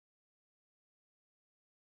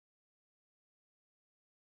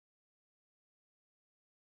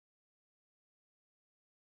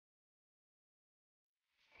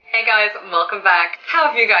Hey guys, welcome back. How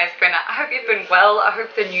have you guys been? I hope you've been well. I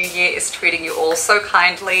hope the new year is treating you all so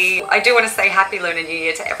kindly. I do want to say happy Lunar New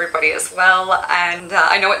Year to everybody as well. And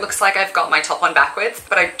I know it looks like I've got my top on backwards,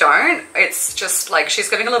 but I don't. It's just like she's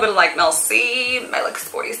giving a little bit of like Mel C, my like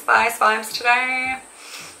Sporty Spice vibes today.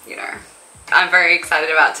 You know. I'm very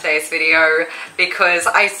excited about today's video because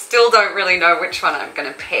I still don't really know which one I'm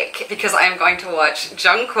gonna pick because I am going to watch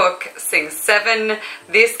JUNGKOOK sing 7.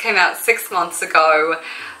 This came out 6 months ago.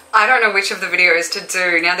 I don't know which of the videos to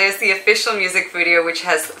do. Now there's the official music video which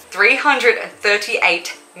has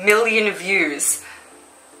 338 million views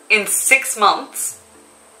in 6 months.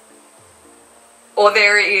 Or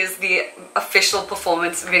there is the official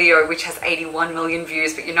performance video which has 81 million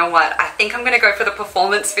views. But you know what? I think I'm going to go for the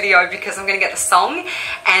performance video because I'm going to get the song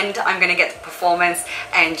and I'm going to get the performance.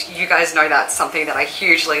 And you guys know that's something that I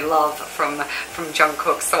hugely love from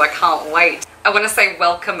JUNGKOOK, so I can't wait. I want to say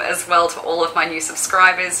welcome as well to all of my new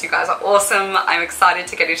subscribers. You guys are awesome. I'm excited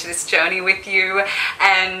to get into this journey with you.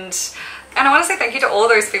 And I want to say thank you to all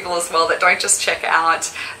those people as well that don't just check out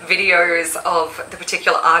videos of the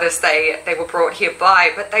particular artist they were brought here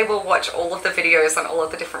by, but they will watch all of the videos and all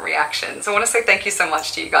of the different reactions. I want to say thank you so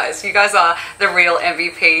much to you guys. You guys are the real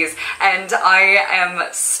MVPs and I am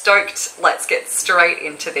stoked. Let's get straight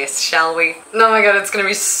into this, shall we? Oh my god, it's going to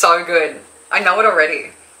be so good. I know it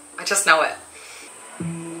already. I just know it.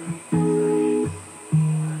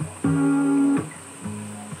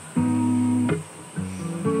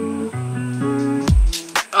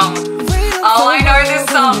 Oh, I know this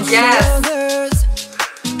song, yes.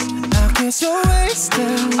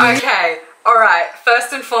 Okay, alright,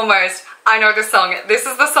 first and foremost, I know this song. This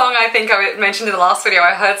is the song I think I mentioned in the last video.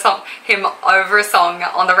 I heard him over a song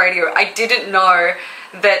on the radio. I didn't know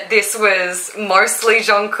that this was mostly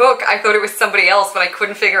JUNGKOOK. I thought it was somebody else, but I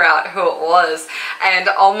couldn't figure out who it was. And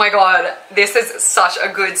oh my god, this is such a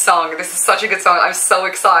good song. This is such a good song. I'm so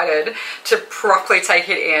excited to properly take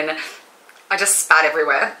it in. I just spat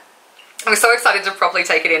everywhere. I'm so excited to properly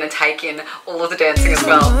take it in and take in all of the dancing as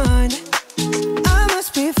well. I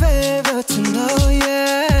must be favored to know,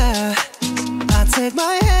 yeah. I take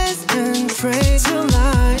my hands and praise your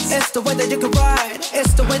lines. It's the way that you can ride.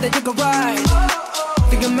 It's the way that you can ride.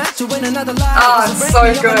 Think I'm meant to win another life. Oh, it's so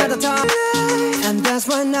good. And that's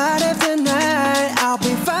why night after night I'll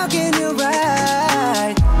be fucking you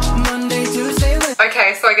right. Monday, Tuesday, Wednesday.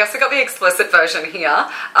 Okay, so I guess I got the explicit version here.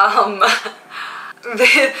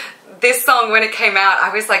 This song, when it came out, I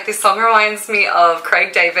was like, this song reminds me of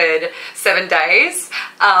Craig David 7 Days,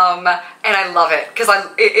 and I love it because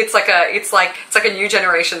it's like a new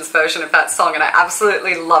generation's version of that song, and I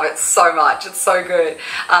absolutely love it so much. It's so good,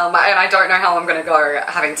 and I don't know how I'm gonna go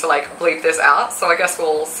having to like bleep this out, so I guess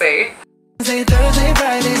we'll see. Thursday,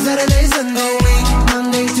 Friday, Saturday, Sunday,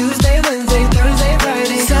 Monday, Tuesday, Wednesday, Thursday,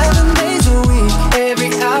 Friday, 7 days a week, every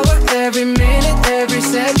hour, every minute, every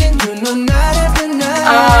second, you know, night after night,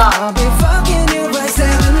 I'll be fucking you right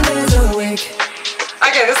 7 days a week.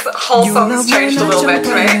 Okay, this whole song has changed a little bit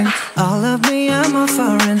to me. All of me, I'm a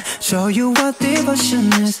foreign. Show you what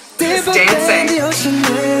devotion is. Deeper than the ocean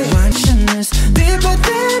is. Ocean is deeper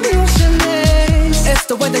than the ocean is. It's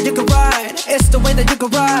the way that you can ride. It's the way that you can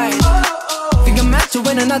ride. Think I'm meant to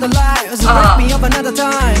win another life, so wake me up another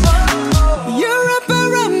time. You're up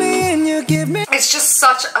around me and you give me. It's just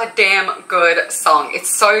such a damn good song. It's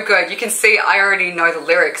so good. You can see I already know the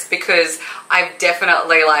lyrics because I've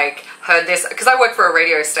definitely like heard this because I work for a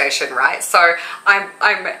radio station, right? So I'm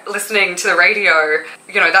listening to the radio.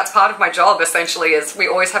 You know, that's part of my job essentially. Is we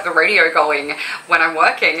always have the radio going when I'm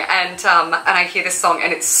working, and I hear this song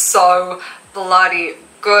and it's so bloody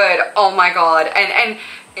good. Oh my god, and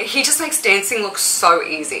he just makes dancing look so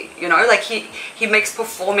easy, you know, like he makes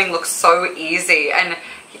performing look so easy, and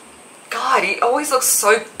God, he always looks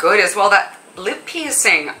so good as well. That lip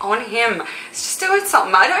piercing on him, it's just doing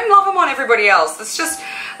something. I don't love him on everybody else. It's just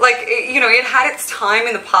like, you know, it had its time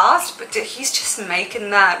in the past, but he's just making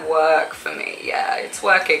that work for me. Yeah, it's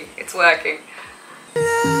working. It's working.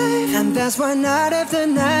 And that's why night after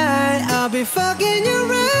night I'll be fucking you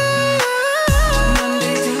right.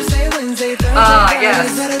 Monday, Tuesday, Wednesday, Thursday,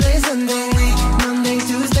 yes. Saturday, Sunday, Monday,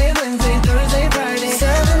 Tuesday, Wednesday, Thursday, Friday,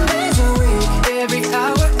 7 days a week, every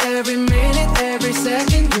hour, every minute, every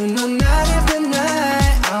second, you know, night after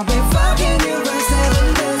night I'll be fucking you right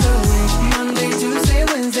 7 days a week. Monday, Tuesday,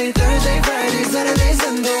 Wednesday, Thursday, Friday, Saturday,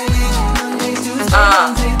 Sunday, Monday, Tuesday,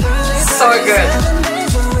 Wednesday, Thursday, so good. 7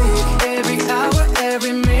 days a week, every hour,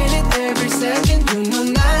 every minute, every second, you know,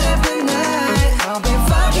 night after night I'll be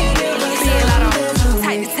fucking you right 7 days a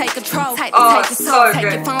week. Take control. Oh, so good.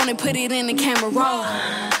 Take your phone and put it in the camera roll.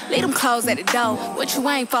 Leave them clothes at the door. What you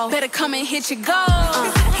ain't for? Better come and hit your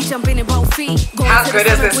goal. He jumping in both feet. How good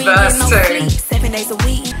is this verse too? 7 days a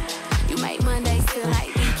week. You make Mondays feel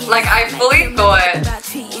like I fully thought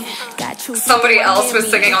somebody else was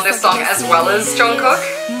singing on this song as well as Jungkook.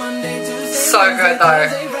 So good though.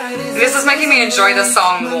 This is making me enjoy the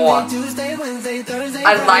song more.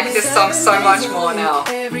 I like this song so much more now.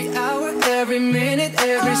 Every hour, every minute,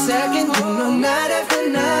 every second, you know, night after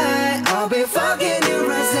night, I'll be fucking you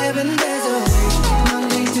right 7 days a week.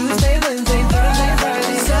 Monday, Tuesday, Wednesday, Thursday,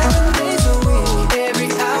 Friday, 7 days a week. Every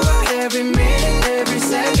hour, every minute, every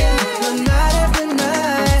second, you know, night after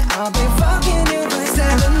night, I'll be fucking you right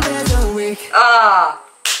 7 days a week.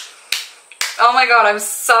 Oh my god, I'm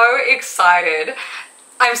so excited.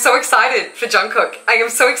 I'm so excited for Jungkook. I am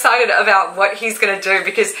so excited about what he's gonna do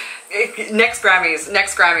because next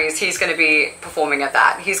Grammys, he's gonna be performing at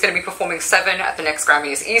that. He's gonna be performing 7 at the next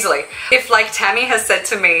Grammys easily. If like Tammy has said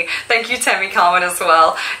to me, thank you Tammy Carmen as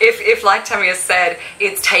well, if like Tammy has said,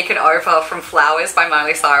 it's taken over from Flowers by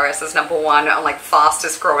Miley Cyrus as #1 on like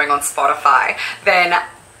fastest growing on Spotify, then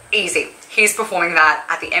easy. He's performing that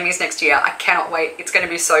at the Emmys next year. I cannot wait. It's going to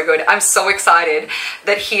be so good. I'm so excited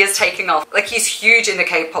that he is taking off. Like, he's huge in the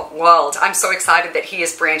K-pop world. I'm so excited that he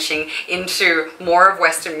is branching into more of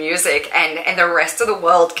Western music, and the rest of the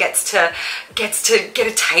world gets to get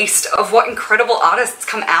a taste of what incredible artists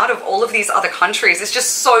come out of all of these other countries. It's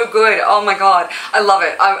just so good. Oh my god, I love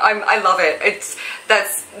it. I love it.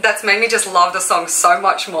 That's made me just love the song so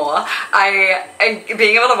much more. And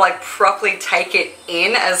being able to like properly take it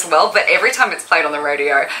in as well, but every time it's played on the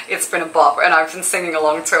radio, it's been a bop and I've been singing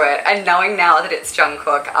along to it. And knowing now that it's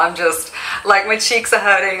Jungkook, I'm just, like, my cheeks are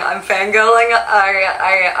hurting, I'm fangirling,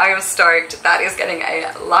 I am stoked. That is getting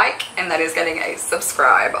a like and that is getting a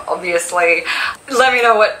subscribe, obviously. Let me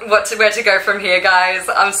know where to go from here, guys.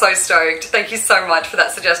 I'm so stoked. Thank you so much for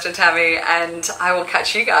that suggestion, Tammy, and I will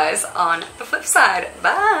catch you guys on the flip side.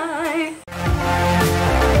 Bye!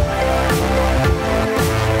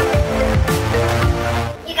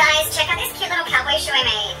 You guys, check out this cute little cowboy shoe I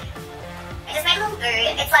made. I just made a little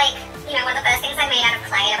boot. It's like, you know, one of the first things I made out of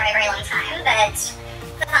clay in a very, very long time, but it's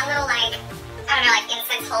a fun little, like, I don't know, like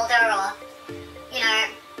incense holder or